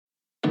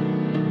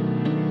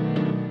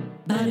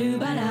If you're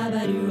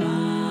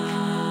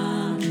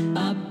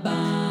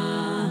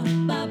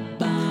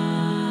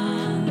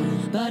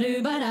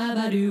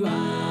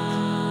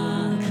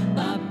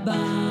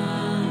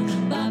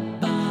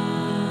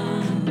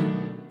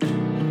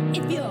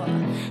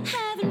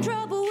having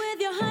trouble with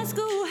your high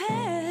school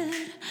head,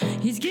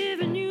 he's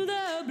giving you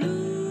the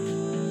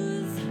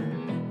blues.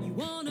 You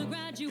want to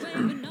graduate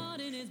but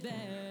not in his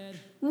bed.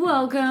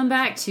 Welcome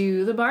back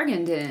to the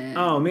Bargain Den.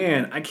 Oh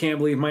man, I can't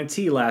believe my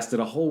tea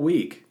lasted a whole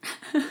week.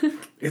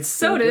 It's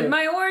So good. did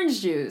my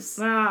orange juice.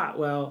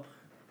 Well,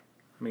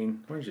 I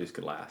mean, orange juice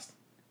could last.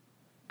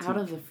 Out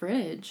of the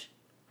fridge.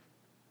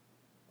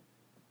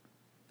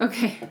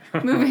 Okay,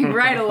 moving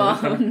right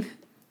along.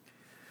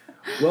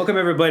 Welcome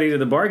everybody to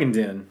the Bargain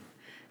Den.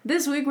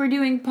 This week we're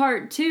doing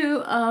part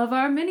 2 of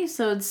our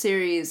Mini-Sode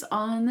series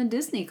on the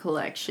Disney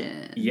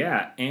collection.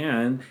 Yeah,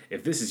 and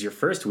if this is your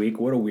first week,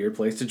 what a weird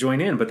place to join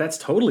in, but that's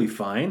totally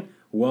fine.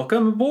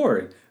 Welcome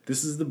aboard.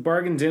 This is the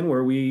Bargain Den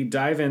where we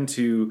dive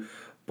into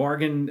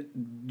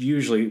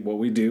usually what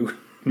we do.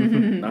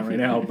 Not right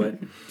now, but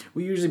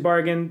we usually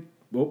bargain.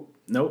 Oh,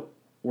 nope.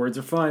 Words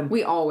are fun.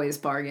 We always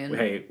bargain.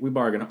 Hey, we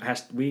bargain.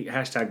 We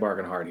hashtag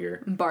bargain hard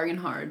here. Bargain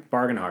hard.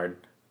 Bargain hard.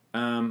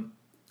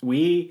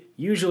 We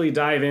usually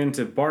dive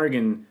into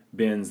bargain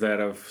bins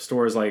that of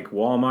stores like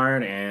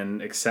Walmart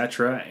and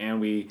etc. And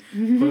we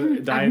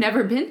dive. I've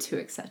never been to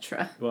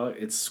etc. Well,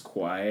 it's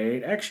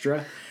quite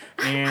extra,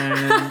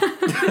 and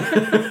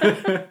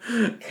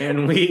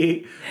and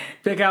we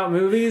pick out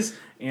movies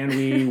and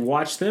we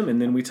watch them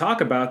and then we talk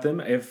about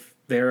them if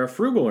they're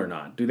frugal or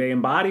not. Do they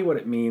embody what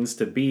it means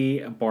to be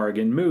a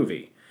bargain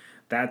movie?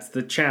 That's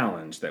the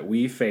challenge that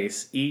we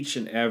face each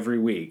and every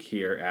week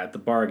here at the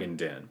Bargain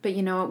Den. But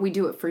you know what? We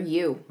do it for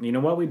you. You know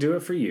what? We do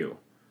it for you,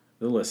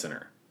 the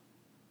listener.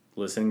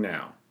 Listening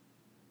now.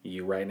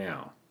 You right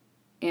now.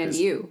 And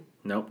you.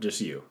 Nope,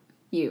 just you.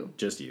 You.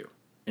 Just you.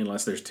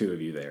 Unless there's two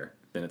of you there,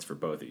 then it's for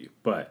both of you.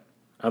 But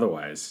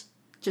otherwise,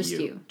 Just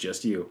you.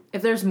 Just you.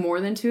 If there's more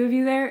than 2 of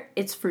you there,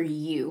 it's for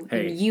you.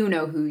 Hey. And you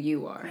know who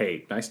you are.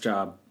 Hey, nice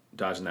job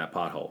dodging that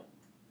pothole.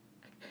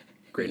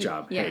 Great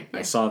job. Yeah, Hey, yeah.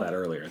 I saw that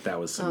earlier. That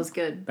was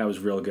good. That was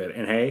real good.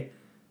 And hey,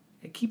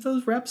 keep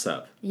those reps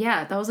up.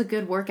 Yeah, that was a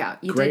good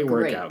workout. You Great did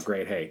great. workout.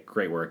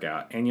 Great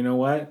workout. And you know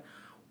what?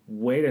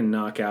 Way to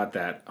knock out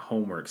that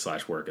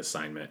homework/work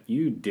assignment.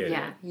 You did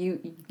Yeah,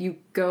 it. you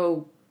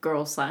go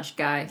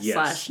girl/guy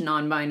Yes.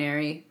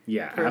 /non-binary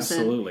Yeah, person.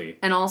 absolutely.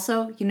 And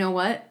also, you know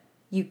what?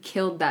 You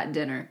killed that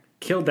dinner.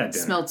 Killed that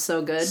dinner. Smelled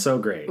so good. So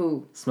great.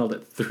 Ooh. Smelled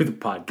it through the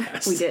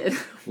podcast. We did.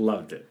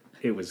 Loved it.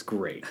 It was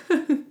great.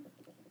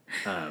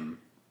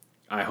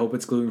 I hope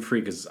it's gluten-free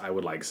because I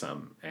would like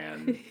some,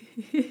 and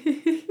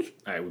it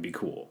would be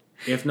cool.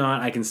 If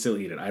not, I can still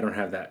eat it. I don't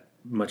have that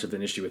much of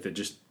an issue with it,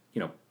 just,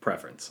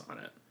 preference on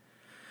it.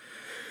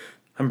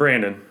 I'm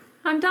Brandon.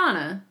 I'm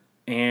Donna.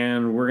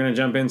 And we're going to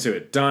jump into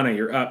it. Donna,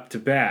 you're up to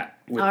bat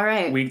with All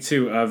right. week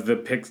 2 of the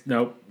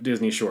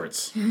Disney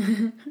shorts.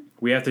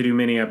 We have to do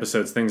mini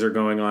episodes. Things are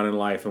going on in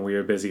life, and we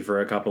are busy for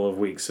a couple of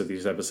weeks, so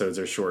these episodes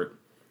are short.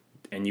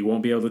 And you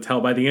won't be able to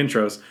tell by the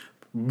intros.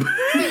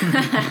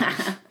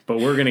 But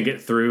we're going to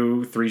get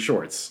through 3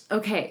 shorts.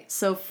 Okay,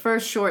 so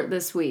first short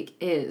this week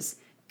is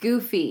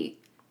Goofy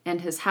and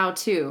his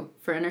how-to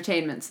for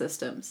entertainment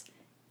systems.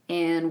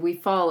 And we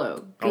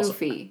follow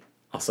Goofy.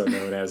 Also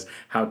known as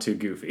How to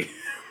Goofy.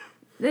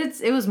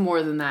 It was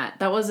more than that.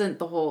 That wasn't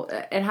the whole...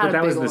 It had But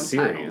that a big was the old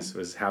series, title.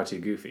 was How to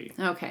Goofy.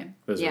 Okay,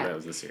 That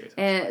was the series.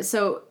 And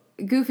so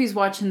Goofy's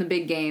watching the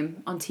big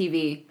game on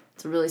TV.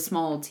 It's a really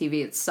small old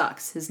TV. It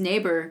sucks. His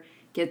neighbor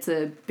gets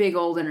a big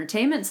old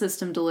entertainment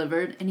system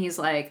delivered, and he's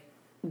like,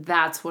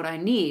 that's what I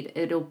need.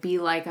 It'll be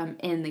like I'm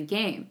in the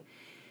game.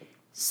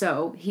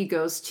 So he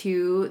goes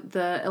to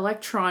the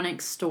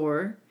electronics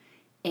store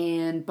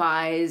and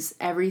buys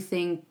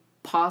everything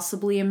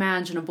possibly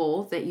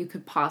imaginable that you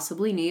could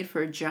possibly need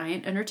for a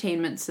giant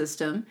entertainment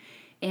system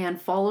and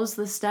follows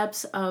the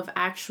steps of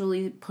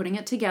actually putting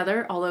it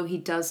together, although he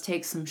does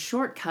take some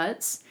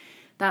shortcuts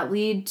that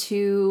lead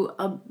to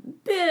a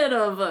bit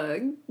of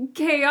a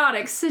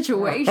chaotic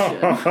situation.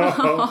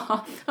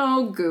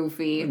 Oh,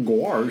 Goofy.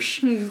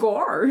 Gosh.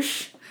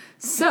 Gosh.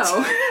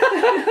 So.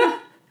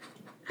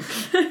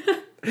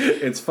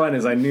 It's fun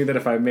as I knew that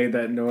if I made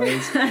that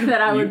noise...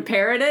 that I would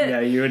parrot it?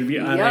 Yeah, you would be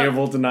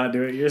unable to not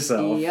do it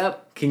yourself.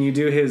 Yep. Can you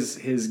do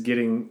his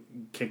getting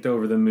kicked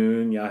over the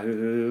moon,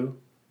 Yahoo?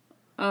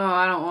 Oh,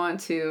 I don't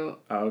want to.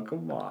 Oh,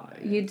 come on.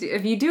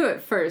 If you do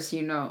it first,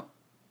 you know.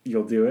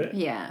 You'll do it?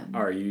 Yeah.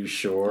 Are you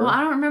sure? Well,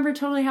 I don't remember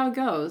totally how it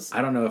goes.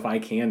 I don't know if I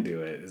can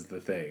do it, is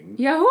the thing.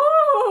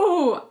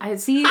 Yahoo! I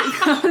see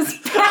it goes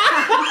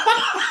back.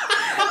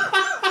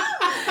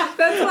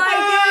 That's why I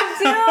can't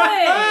do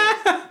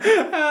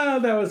it. Oh,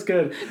 that was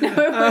good. No,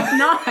 it was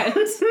not.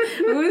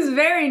 It was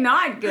very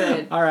not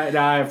good. All right,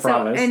 now I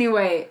promise. So,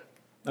 anyway.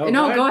 Oh,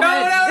 No, go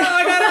ahead. No,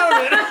 I got out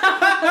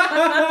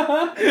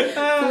of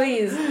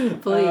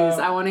it. Please.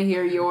 I want to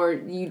hear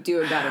you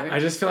do it better. I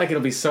just feel like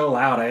it'll be so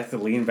loud. I have to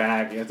lean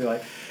back. You have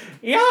to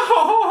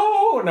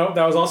Yo! Nope,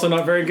 that was also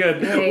not very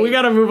good. Hey, we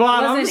gotta move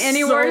on. wasn't I'm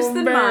any so worse than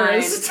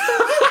embarrassed.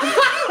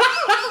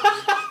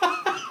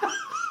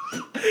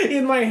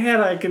 In my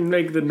head, I can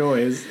make the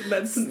noise.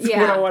 That's what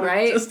I want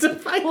right? to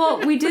justify.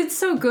 Well, we did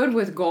so good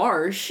with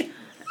Garsh.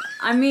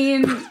 I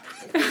mean, we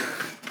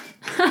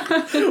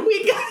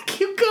gotta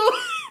keep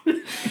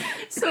going.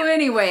 so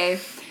anyway,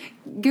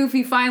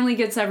 Goofy finally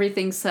gets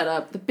everything set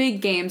up. The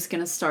big game's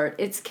gonna start.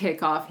 It's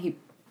kickoff. He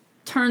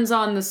turns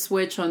on the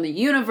switch on the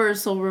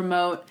universal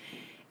remote,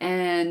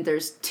 and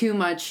there's too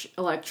much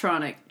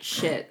electronic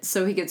shit.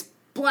 So he gets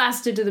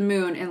blasted to the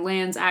moon and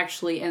lands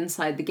actually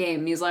inside the game.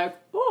 And he's like,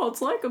 oh,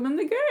 it's like I'm in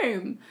the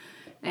game.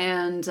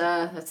 And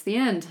that's the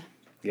end.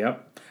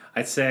 Yep.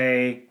 I'd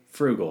say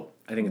frugal.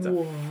 I think it's a...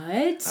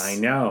 What? I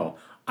know.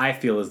 I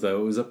feel as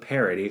though it was a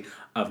parody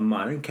of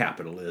modern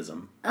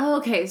capitalism. Oh,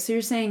 okay, so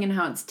you're saying in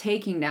how it's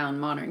taking down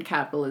modern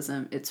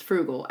capitalism, it's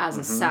frugal as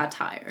a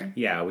satire.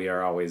 Yeah, we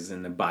are always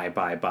in the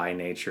buy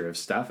nature of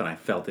stuff, and I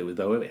felt it was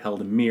though it held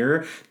a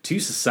mirror to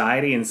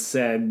society and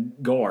said,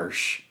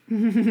 "Gorsh."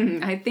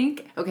 I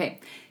think, okay,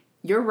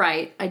 you're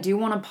right. I do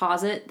want to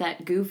posit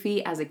that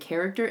Goofy as a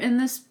character in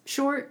this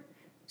short,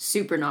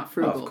 super not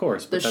frugal. Oh, of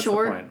course, but the that's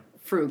short, the point.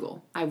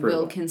 frugal. I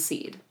Frugal. will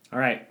concede. All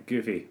right,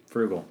 Goofy,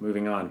 frugal.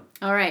 Moving on.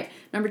 All right,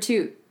 number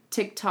 2,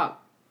 TikTok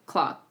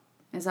clock.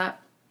 Is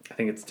that I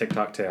think it's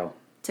TikTok tail.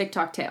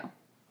 TikTok tail?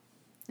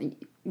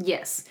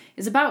 Yes.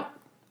 It's about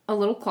a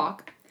little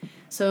clock.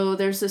 So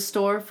there's this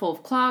store full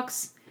of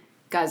clocks.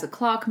 Guy's a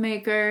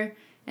clockmaker.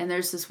 And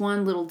there's this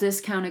one little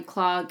discounted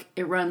clock.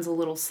 It runs a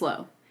little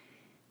slow.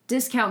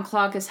 Discount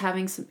clock is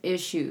having some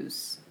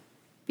issues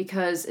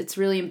because it's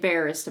really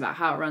embarrassed about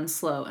how it runs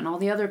slow. And all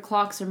the other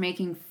clocks are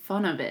making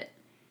fun of it.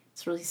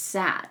 It's really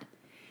sad.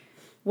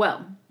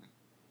 Well,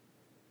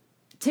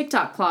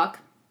 TikTok clock.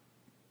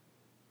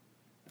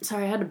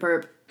 Sorry, I had to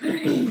burp.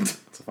 It's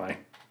fine.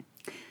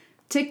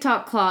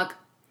 TikTok clock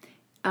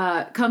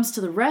comes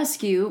to the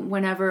rescue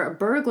whenever a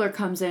burglar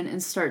comes in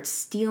and starts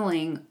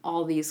stealing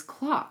all these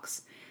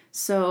clocks.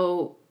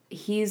 So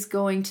he's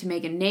going to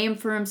make a name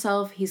for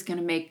himself. He's going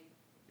to make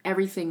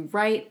everything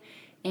right.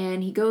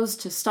 And he goes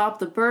to stop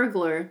the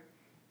burglar,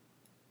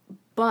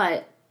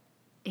 but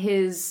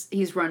he's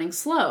running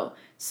slow.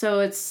 So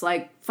it's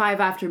like 5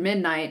 after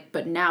midnight,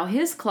 but now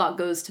his clock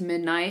goes to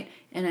midnight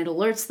and it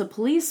alerts the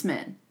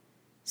policeman.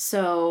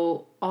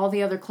 So all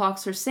the other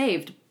clocks are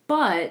saved,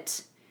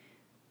 but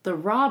the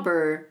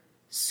robber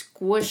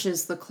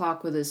squishes the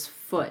clock with his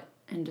foot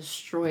and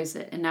destroys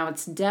it. And now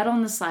it's dead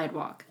on the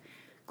sidewalk.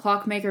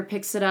 Clockmaker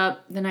picks it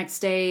up the next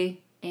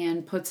day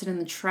and puts it in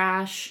the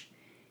trash.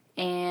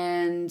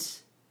 And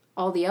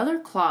all the other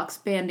clocks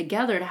band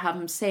together to have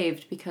him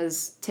saved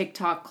because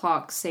TikTok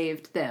clock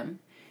saved them.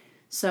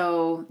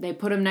 So they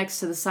put him next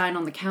to the sign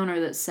on the counter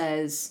that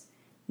says,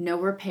 "No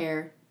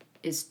repair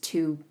is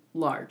too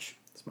large."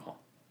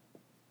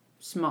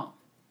 Small.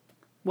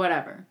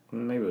 Whatever.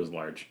 Maybe it was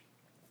large.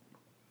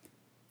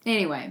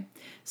 Anyway,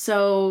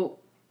 so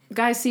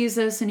guy sees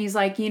this and he's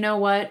like, you know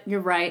what? You're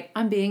right.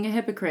 I'm being a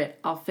hypocrite.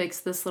 I'll fix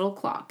this little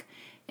clock.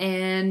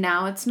 And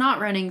now it's not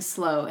running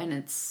slow and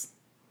it's,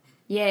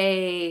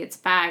 yay, it's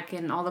back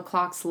and all the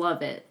clocks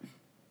love it.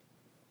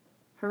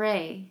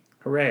 Hooray.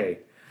 Hooray.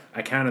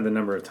 I counted the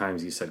number of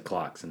times you said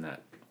clocks in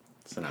that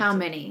synopsis. How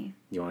many?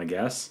 You want to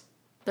guess?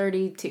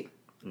 32.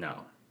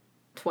 No.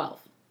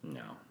 12.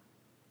 No.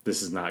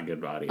 This is not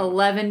good audio.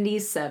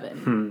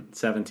 11-7.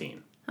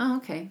 17. Oh,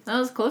 okay. That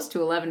was close to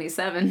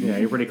 11-7. Yeah,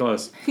 you're pretty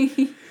close.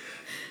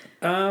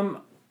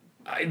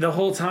 The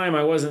whole time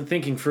I wasn't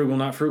thinking frugal,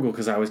 not frugal,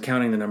 because I was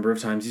counting the number of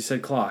times you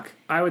said clock.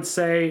 I would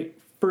say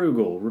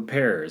frugal,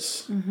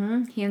 repairs.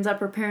 Mm-hmm. He ends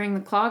up repairing the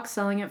clock,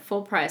 selling it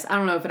full price. I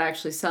don't know if it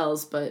actually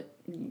sells, but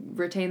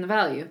retain the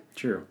value.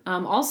 True.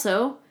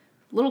 Also,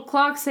 little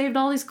clock saved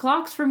all these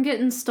clocks from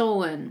getting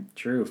stolen.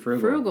 True,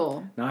 frugal.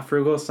 Frugal. Not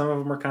frugal, some of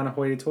them are kind of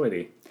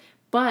hoity-toity.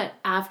 But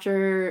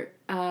after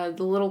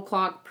the little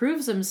clock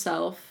proves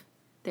himself,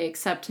 they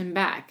accept him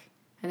back.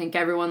 I think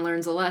everyone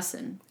learns a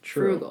lesson.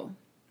 True. Frugal.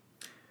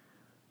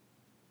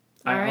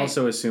 I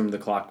also assumed the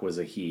clock was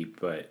a he,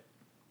 but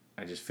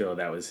I just feel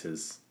that was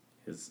his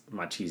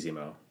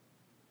machismo.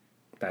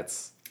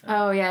 That's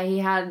oh yeah, he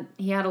had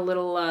a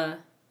little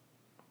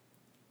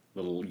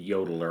little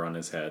yodeler on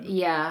his head.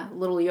 yeah,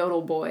 little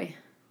yodel boy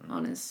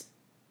on his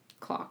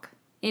clock.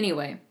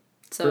 Anyway,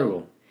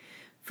 so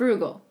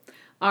frugal.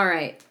 All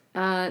right.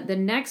 The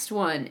next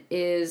one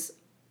is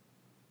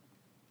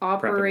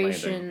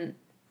Operation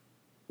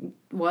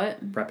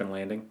what? Prep and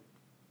Landing.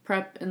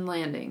 Prep and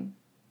Landing.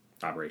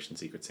 Operation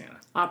Secret Santa.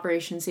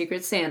 Operation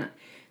Secret Santa.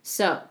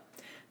 So,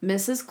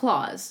 Mrs.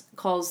 Claus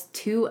calls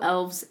 2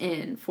 elves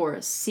in for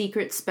a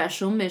secret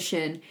special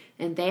mission,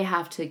 and they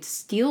have to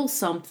steal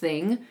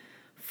something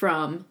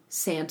from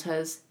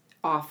Santa's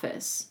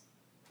office.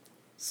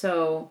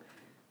 So,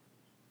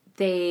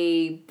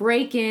 they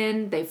break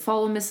in, they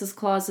follow Mrs.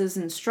 Claus's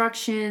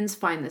instructions,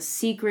 find the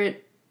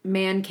secret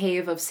man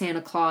cave of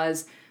Santa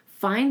Claus,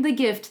 find the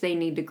gift they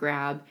need to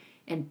grab,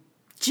 and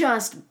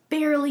just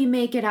barely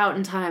make it out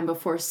in time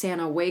before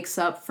Santa wakes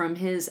up from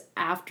his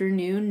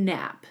afternoon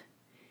nap.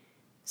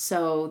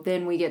 So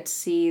then we get to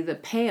see the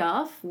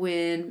payoff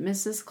when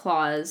Mrs.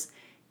 Claus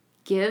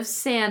gives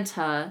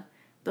Santa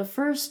the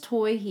first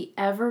toy he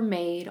ever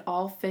made,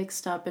 all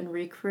fixed up and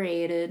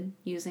recreated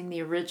using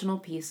the original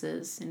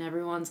pieces. And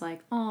everyone's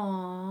like,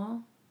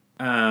 aww.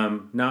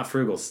 Not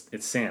frugal.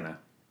 It's Santa.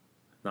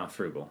 Not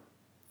frugal.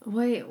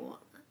 Wait.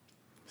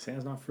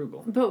 Santa's not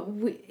frugal. But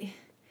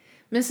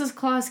Mrs.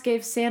 Claus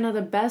gave Santa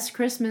the best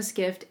Christmas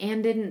gift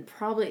and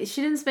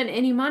she didn't spend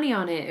any money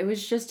on it. It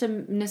was just a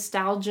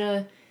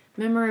nostalgia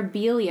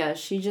memorabilia.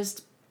 She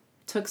just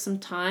took some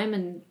time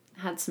and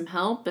had some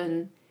help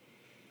and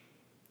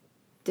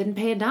didn't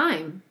pay a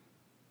dime.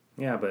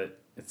 Yeah, but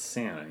it's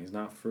Santa. He's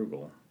not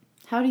frugal.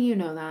 How do you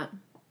know that?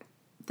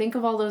 Think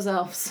of all those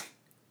elves.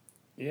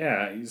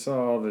 Yeah, you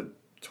saw all the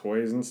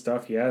toys and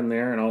stuff he had in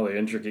there and all the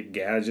intricate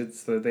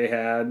gadgets that they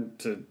had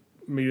to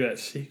meet that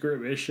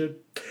secret mission.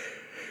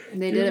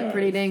 They did it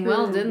pretty dang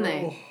well, didn't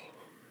they?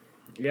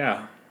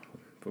 Yeah,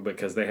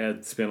 because they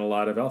had spent a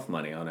lot of elf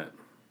money on it.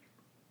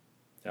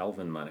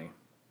 Elven money.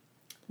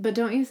 But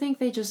don't you think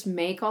they just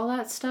make all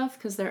that stuff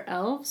because they're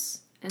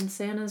elves in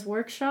Santa's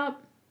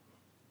workshop?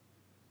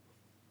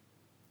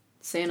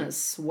 Santa's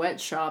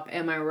sweatshop,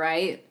 am I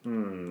right?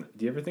 Do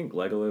you ever think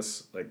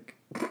Legolas,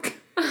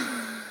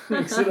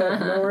 makes it up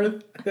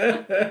north?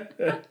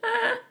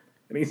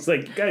 And he's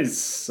like, you guys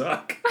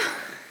suck.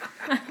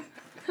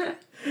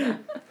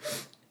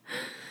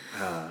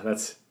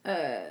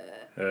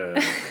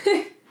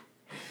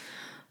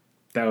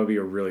 That would be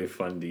a really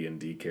fun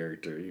D&D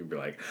character. You'd be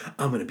like,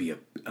 I'm going to be a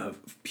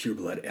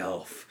pureblood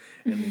elf.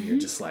 And then you're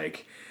just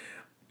like,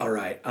 all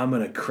right, I'm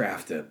going to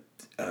craft a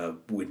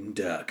wooden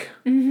duck.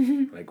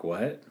 Like,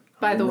 what?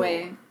 By the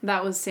way,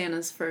 that was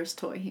Santa's first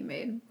toy he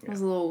made. It was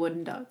a little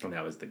wooden duck. And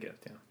that was the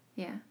gift, yeah.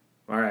 Yeah.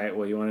 All right,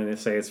 well, you wanted to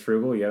say it's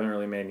frugal? You haven't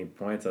really made any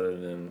points other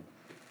than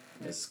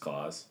Mrs.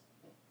 Claus.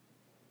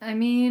 I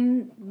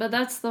mean, but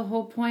that's the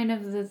whole point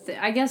of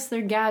I guess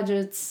they're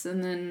gadgets,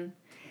 and then,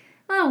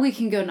 we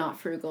can go not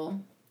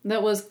frugal.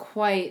 That was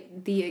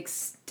quite the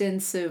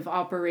extensive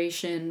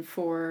operation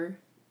for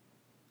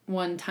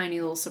one tiny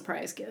little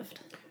surprise gift.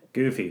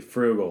 Goofy,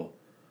 frugal.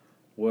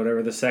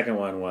 Whatever the second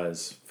one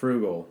was,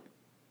 frugal.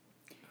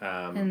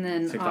 And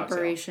then TikTok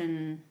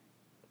Operation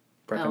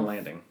Prep Elf. and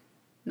Landing.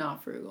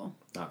 Not frugal.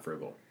 Not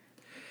frugal.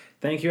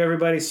 Thank you,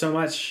 everybody, so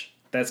much.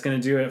 That's going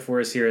to do it for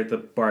us here at the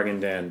Bargain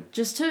Den.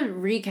 Just to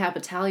recap a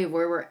tally of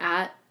where we're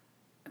at,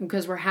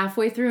 because we're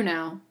halfway through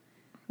now,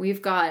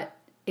 we've got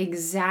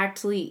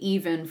exactly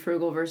even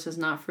frugal versus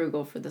not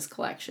frugal for this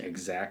collection.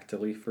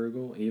 Exactly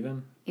frugal,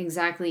 even?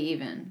 Exactly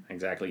even.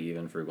 Exactly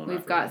even frugal, not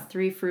We've frugal. got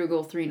 3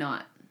 frugal, 3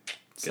 not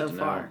so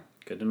far.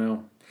 Good to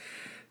know.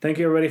 Thank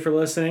you, everybody, for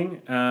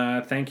listening.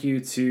 Thank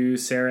you to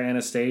Sarah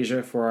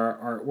Anastasia for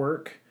our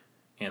artwork.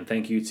 And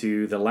thank you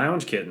to the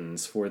Lounge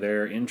Kittens for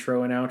their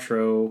intro and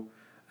outro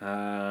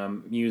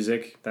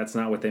music. That's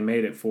not what they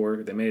made it for.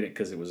 They made it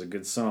because it was a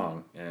good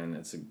song. And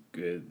it's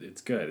good.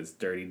 It's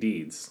Dirty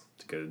Deeds.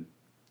 It's good.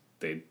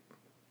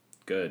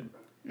 Good.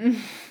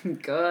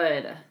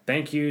 Good.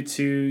 Thank you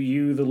to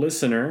you, the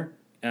listener,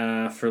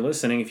 for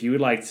listening. If you would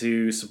like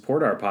to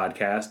support our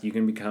podcast, you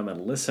can become a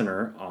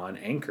listener on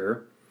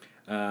Anchor.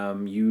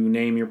 You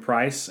name your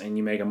price and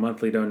you make a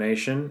monthly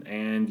donation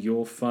and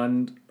you'll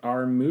fund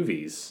our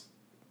movies.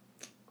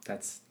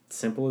 That's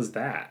simple as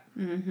that.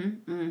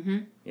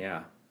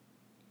 Yeah.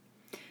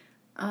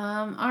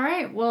 All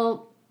right.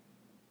 Well,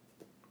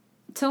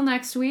 till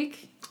next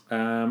week.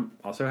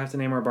 Also have to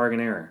name our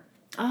bargainaire.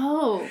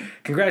 Oh.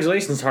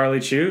 Congratulations,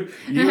 Harley Chu.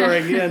 You are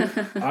again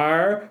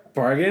our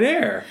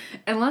bargainaire.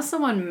 Unless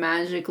someone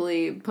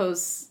magically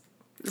posts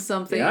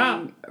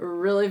something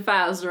really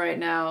fast right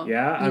now.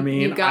 Yeah, I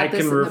mean, you got I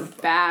this can in the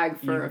bag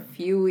for a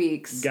few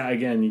weeks.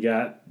 You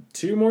got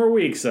 2 more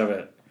weeks of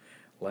it.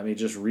 Let me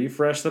just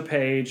refresh the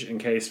page in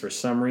case for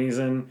some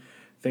reason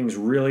things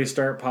really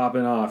start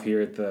popping off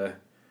here at the...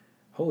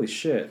 Holy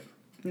shit.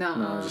 No,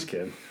 I'm just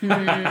kidding.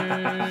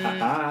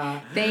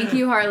 Thank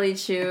you, Harley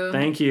Chu.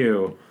 Thank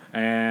you.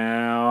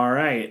 All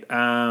right.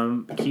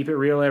 Keep it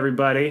real,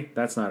 everybody.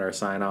 That's not our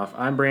sign off.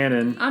 I'm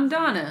Brandon. I'm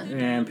Donna.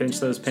 And pinch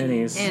those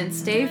pennies. And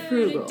stay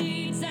frugal.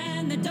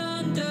 And the